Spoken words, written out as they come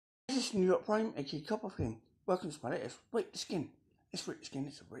This is New York Prime, aka Cup of King. Welcome to my latest Rate the Skin. This Rate the Skin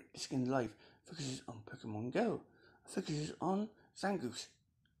is a Rate the Skin live. Focuses on Pokemon Go. Focuses on Zangoose.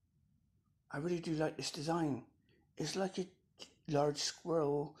 I really do like this design. It's like a large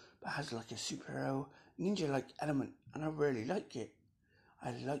squirrel, but has like a superhero ninja-like element, and I really like it.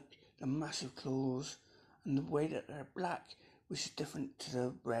 I like the massive claws and the way that they're black, which is different to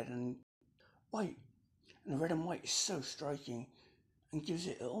the red and white. And the red and white is so striking and gives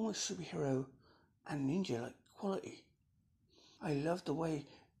it almost superhero and ninja-like quality. I love the way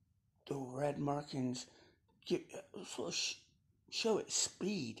the red markings show its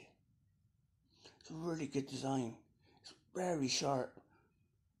speed. It's a really good design. It's very sharp.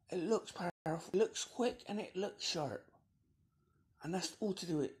 It looks powerful, it looks quick, and it looks sharp. And that's all to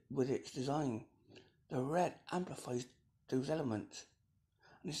do with its design. The red amplifies those elements.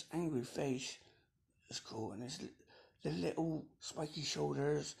 And this angry face is cool, and the little spiky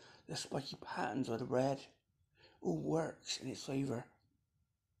shoulders, the spiky patterns of the red, all works in its favour.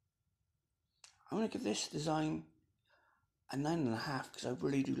 I'm going to give this design a 9.5 because I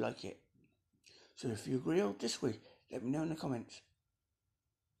really do like it. So if you agree or disagree, let me know in the comments.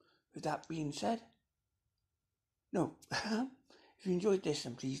 With that being said, no, if you enjoyed this,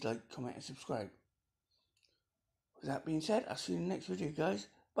 then please like, comment and subscribe. With that being said, I'll see you in the next video, guys.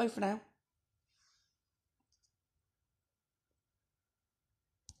 Bye for now.